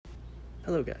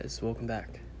Hello, guys, welcome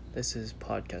back. This is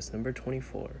podcast number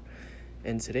 24,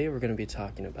 and today we're going to be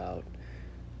talking about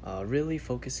really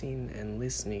focusing and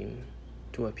listening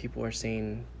to what people are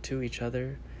saying to each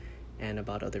other and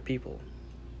about other people.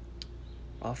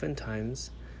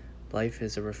 Oftentimes, life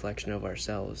is a reflection of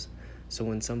ourselves, so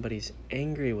when somebody's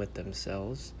angry with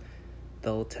themselves,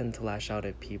 they'll tend to lash out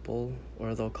at people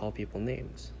or they'll call people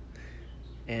names.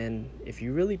 And if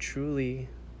you really truly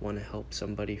want to help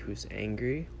somebody who's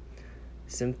angry,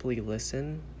 simply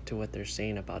listen to what they're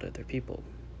saying about other people.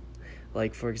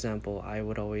 Like, for example,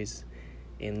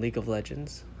 in League of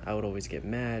Legends, I would always get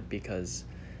mad because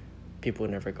people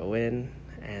would never go in,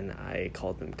 and I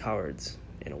called them cowards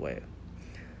in a way.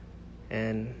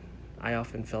 And I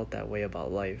often felt that way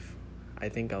about life. I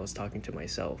think I was talking to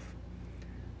myself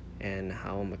and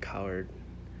how I'm a coward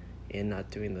in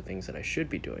not doing the things that I should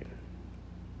be doing.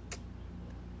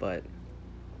 But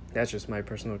that's just my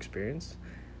personal experience.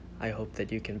 I hope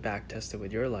that you can back test it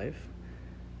with your life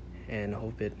and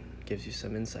hope it gives you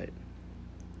some insight.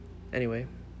 Anyway,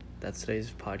 that's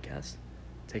today's podcast.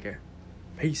 Take care.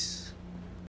 Peace.